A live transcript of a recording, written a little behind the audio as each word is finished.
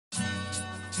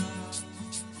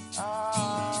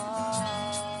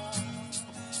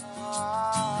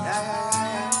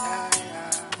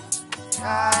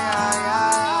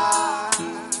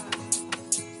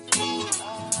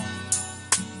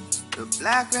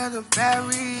black of the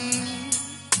berry,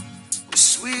 the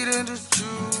sweet of the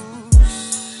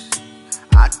juice.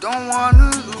 I don't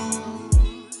wanna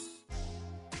lose.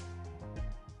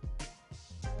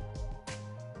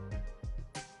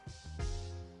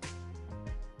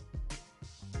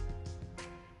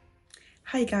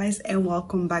 Hi guys, and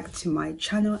welcome back to my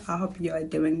channel. I hope you are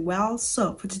doing well.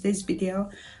 So for today's video,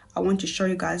 I want to show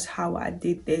you guys how I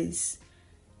did this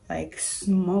like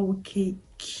smoky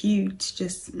cute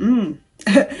just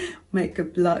makeup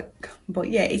look. But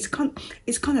yeah, it's kind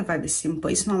of very simple.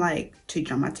 It's not like too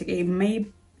dramatic. It may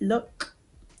look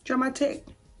dramatic,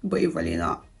 but it's really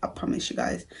not, I promise you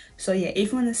guys. So yeah,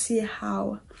 if you want to see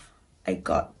how I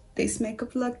got this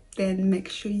makeup look, then make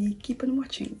sure you keep on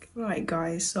watching. Right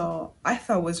guys, so I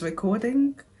thought I was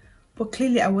recording, but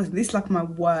clearly I was. This is like my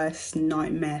worst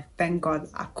nightmare. Thank God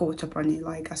I caught up on it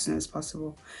like as soon as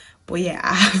possible. But yeah,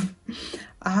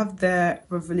 I have the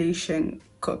Revolution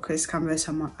Cut Crease canvas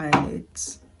on my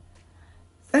eyelids.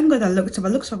 Thank God I looked up.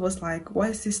 I was like, why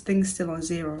is this thing still on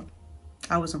 0?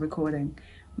 I wasn't recording.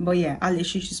 But yeah, I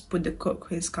literally just put the Cut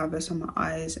Crease canvas on my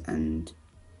eyes and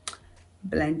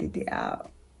blended it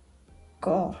out.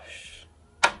 Gosh,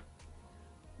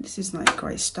 this is not a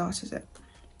great start, is it?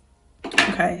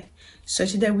 Okay, so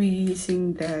today we're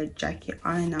using the Jackie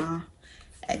Aina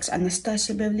X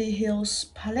Anastasia Beverly Hills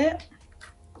palette.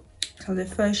 So the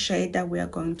first shade that we are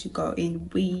going to go in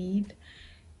with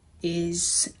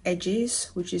is Edges,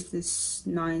 which is this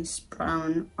nice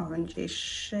brown orangish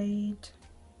shade.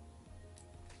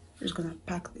 I'm just gonna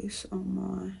pack this on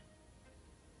my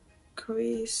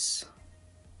crease,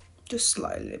 just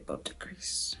slightly above the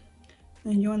crease.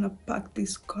 And you want to pack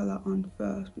this color on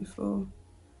first before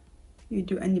you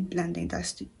do any blending.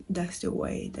 That's the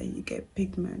way that you get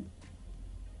pigment.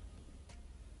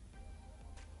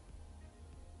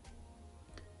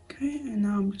 Okay, and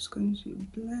now I'm just going to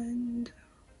blend.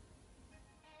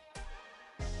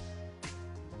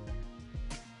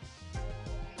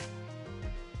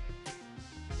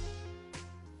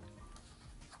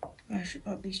 I should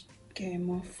probably get a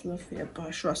more fluffier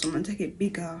brush, right? So I'm gonna take a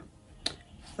bigger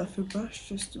fluffy brush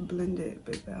just to blend it a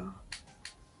bit better.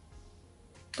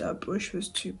 That brush was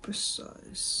too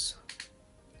precise.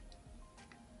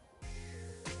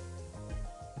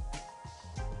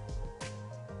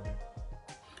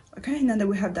 Okay, now that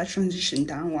we have that transition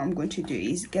down, what I'm going to do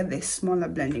is get this smaller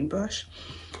blending brush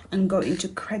and go into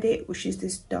Credit, which is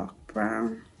this dark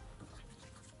brown.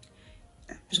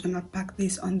 I'm just gonna pack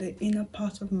this on the inner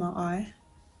part of my eye,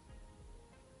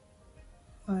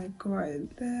 like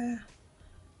right there,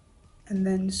 and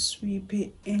then sweep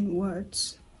it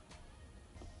inwards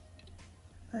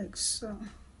like so,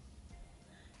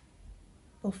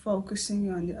 for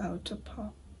focusing on the outer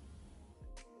part.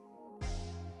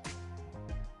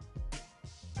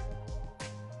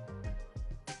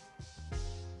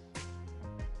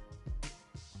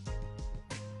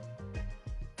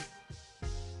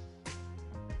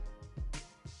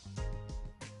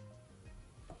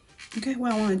 Okay,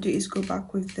 what I want to do is go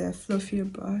back with the fluffier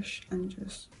brush and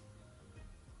just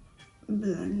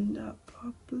blend that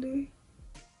properly.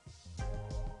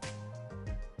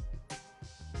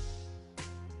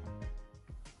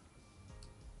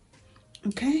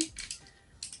 Okay,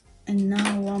 and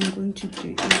now what I'm going to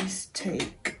do is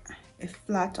take a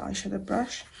flat eyeshadow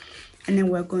brush, and then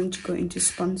we're going to go into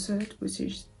Sponsored, which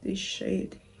is this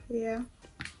shade here.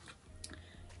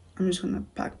 I'm just going to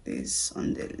pack this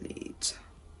on the lid.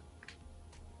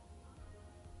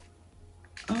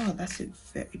 Oh, that's a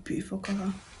very beautiful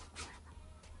color.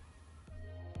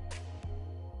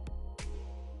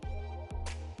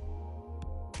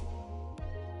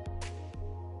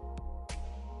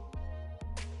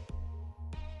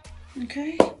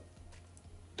 Okay,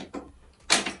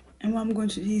 and what I'm going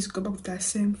to do is go back with that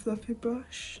same fluffy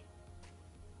brush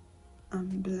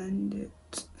and blend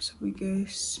it so we get a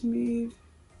smooth,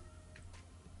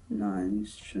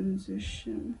 nice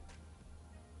transition.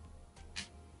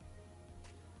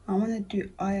 I want to do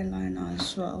eyeliner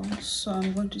as well, so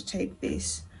I'm going to take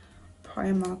this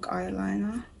Primark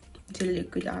eyeliner, the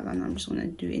liquid eyeliner. I'm just going to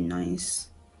do a nice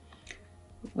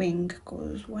wing,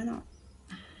 because why not?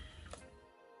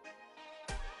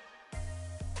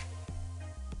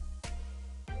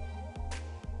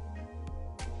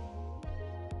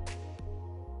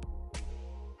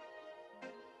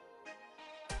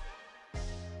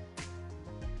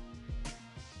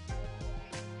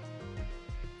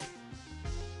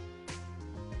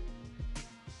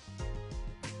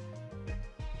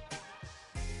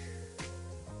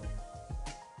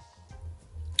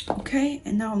 Okay,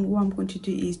 and now what I'm going to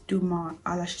do is do my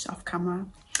eyelashes off camera,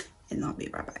 and I'll be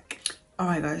right back.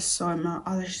 Alright guys, so my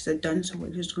eyelashes are done, so we're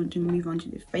just going to move on to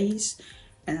the face,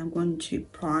 and I'm going to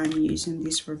prime using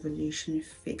this Revolution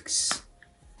Fix.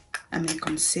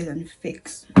 Conceal and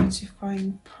Fix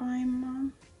Mattifying Primer.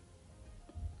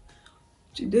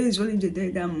 Today is only the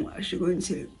day that I'm actually going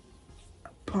to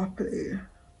properly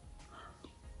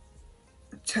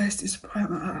test this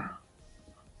primer,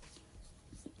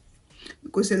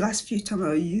 because the last few times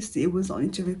I used it, it was only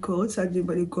to record, so I didn't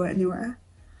really go anywhere.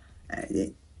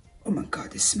 And oh my god,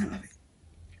 the smell of it.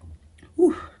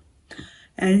 Whew.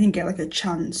 And I didn't get like a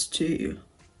chance to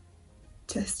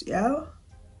test it out.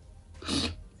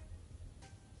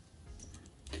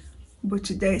 But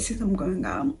today, since I'm going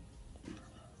out,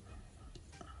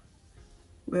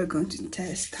 we're going to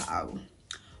test out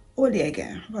Ollie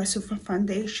again. Right, so for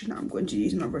foundation, I'm going to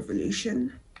use my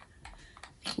Revolution,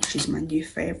 which is my new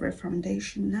favorite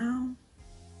foundation now.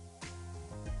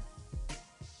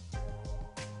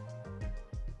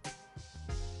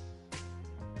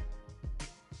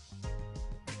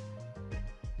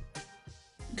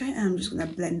 Okay, and I'm just gonna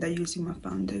blend that using my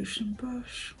foundation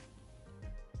brush.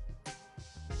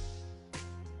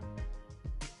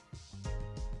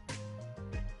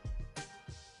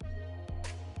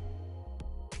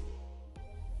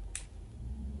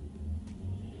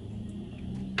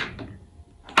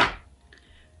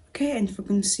 Okay, and for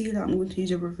concealer, I'm going to use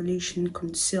a Revolution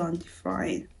Conceal and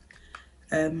Define.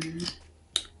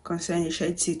 Concerning the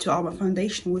shade C12, my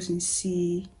foundation was in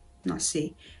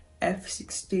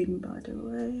F16 by the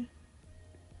way.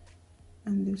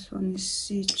 And this one is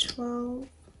C12.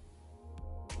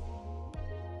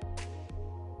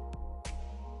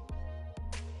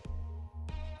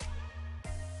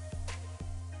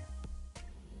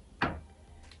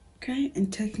 Okay,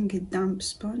 and taking a damp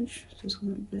sponge, just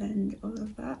gonna blend all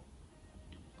of that.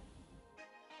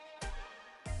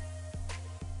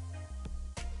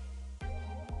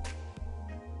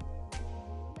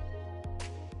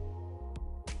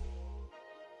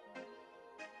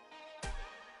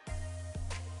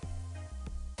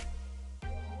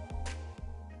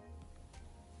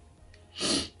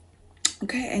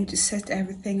 Okay, and to set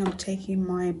everything, I'm taking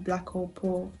my Black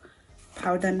Opal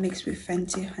powder mixed with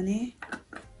Fenty Honey.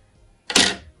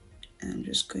 And I'm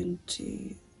just going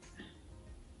to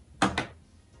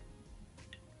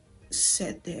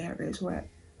set the areas where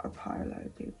I've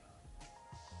highlighted.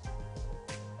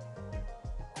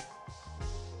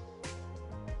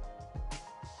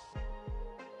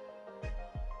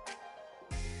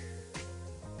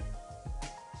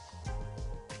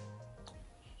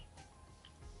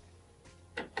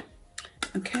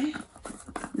 Okay,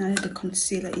 now that the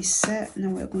concealer is set, now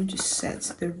we're going to set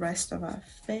the rest of our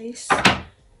face.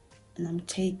 And I'm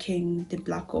taking the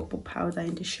Black Opal powder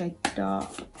in the shade Dark.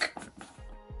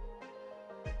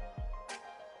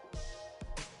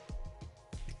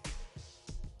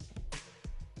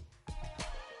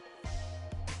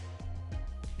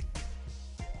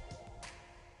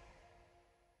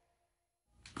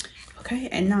 Okay,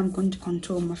 and now I'm going to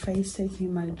contour my face,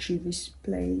 taking my Juvia's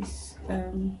Place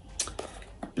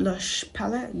blush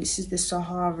palette. This is the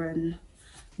Saharan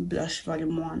Blush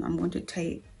Volume 1. I'm going to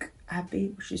take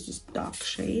Abbey, which is this dark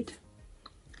shade.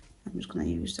 I'm just going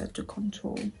to use that to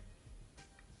contour.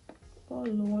 Oh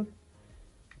Lord,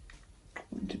 I'm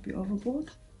going to be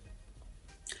overboard.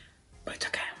 But it's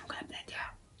okay, I'm going to blend it out.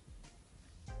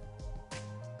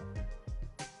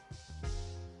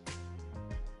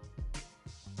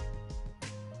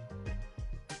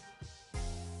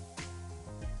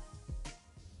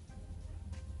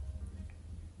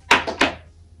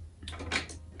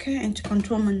 Okay, and to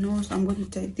contour my nose, I'm going to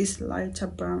take this lighter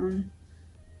brown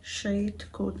shade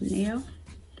called Nail.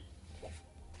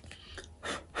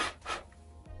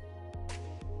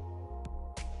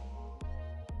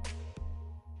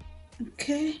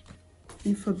 Okay,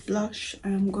 and for blush,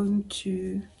 I'm going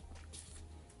to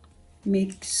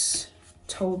mix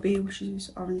Toby, which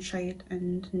is orange shade,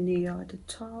 and Nail at the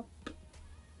top.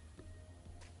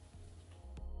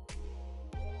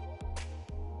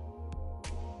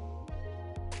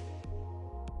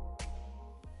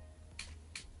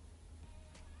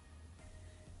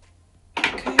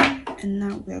 And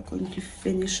now we are going to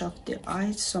finish off the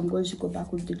eyes. So I'm going to go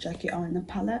back with the Jackie Aina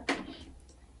palette.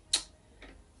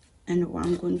 And what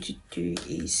I'm going to do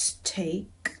is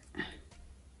take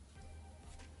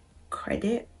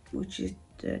Credit, which is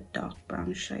the dark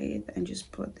brown shade, and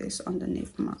just put this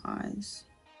underneath my eyes.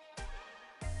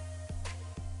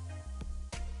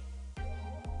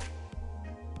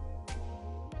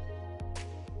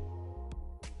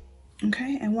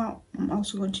 Okay, and what I'm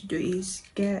also going to do is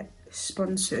get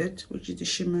Sponsored, which is the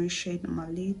shimmery shade on my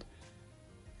lid.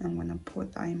 I'm gonna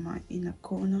put that in my inner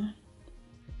corner.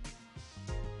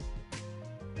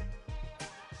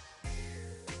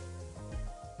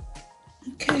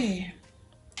 Okay,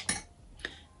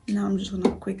 now I'm just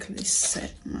gonna quickly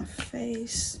set my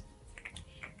face.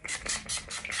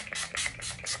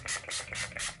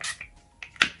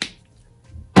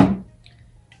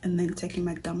 And then taking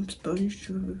my damp sponge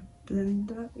to blend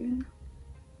that in.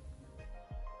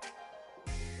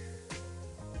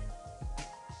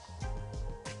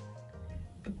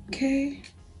 Okay.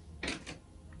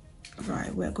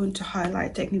 Right, we're going to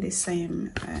highlight, taking the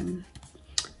same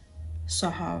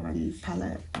Saharan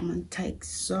palette. I'm going to take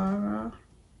Zara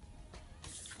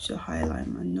to highlight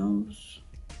my nose.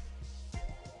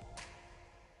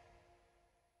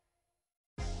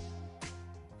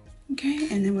 Okay,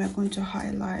 and then we're going to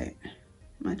highlight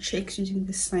my cheeks using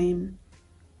the same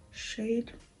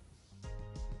shade.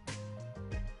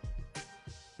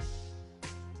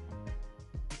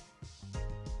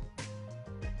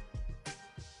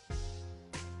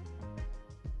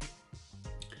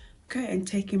 Okay, and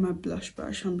taking my blush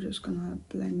brush, I'm just gonna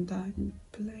blend that in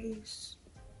place.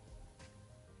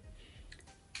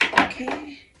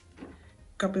 Okay,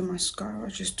 grabbing mascara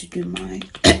just to do my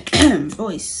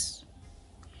voice,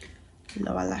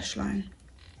 lower lash line.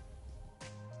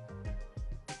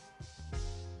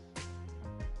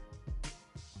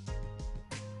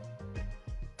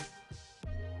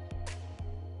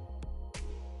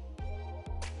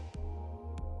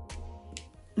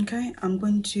 Okay, I'm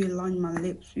going to line my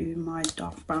lips with my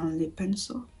dark brown lip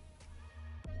pencil.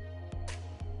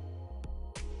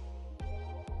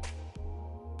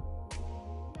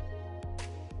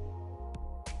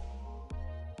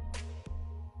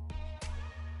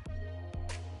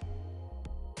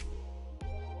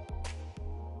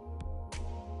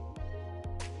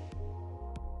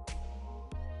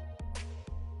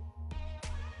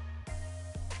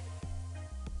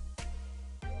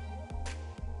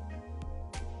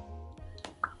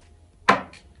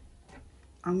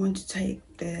 I'm going to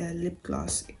take the lip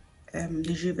gloss,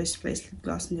 the Juvia's Place lip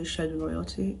gloss in the shade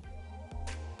Royalty,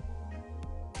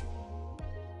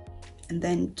 and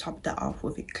then top that off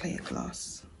with a clear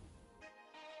gloss.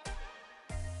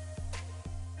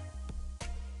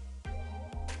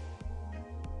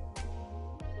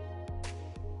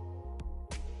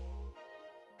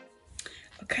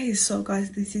 Okay, so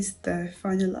guys, this is the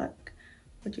final look.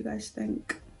 What do you guys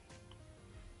think?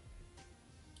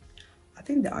 I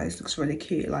think the eyes looks really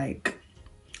cute. Like,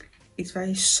 it's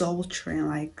very sultry and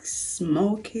like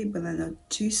smoky, but then not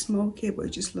too smoky, but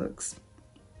it just looks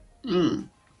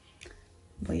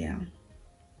but yeah, I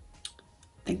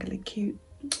think I look cute.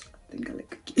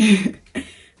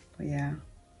 But yeah,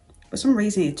 for some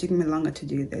reason it took me longer to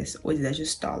do this, or did I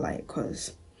just start like,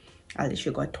 because I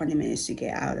literally got 20 minutes to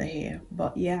get out of here.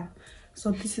 But yeah,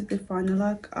 so this is the final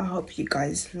look. I hope you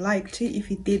guys liked it.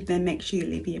 If you did, then make sure you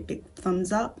leave me a big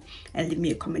thumbs up and leave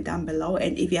me a comment down below.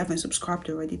 And if you haven't subscribed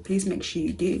already, please make sure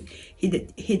you do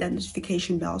hit that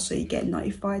notification bell so you get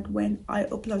notified when I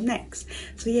upload next.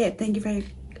 So yeah, thank you very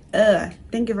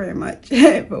much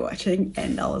for watching,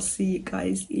 and I'll see you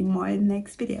guys in my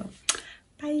next video.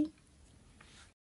 Bye.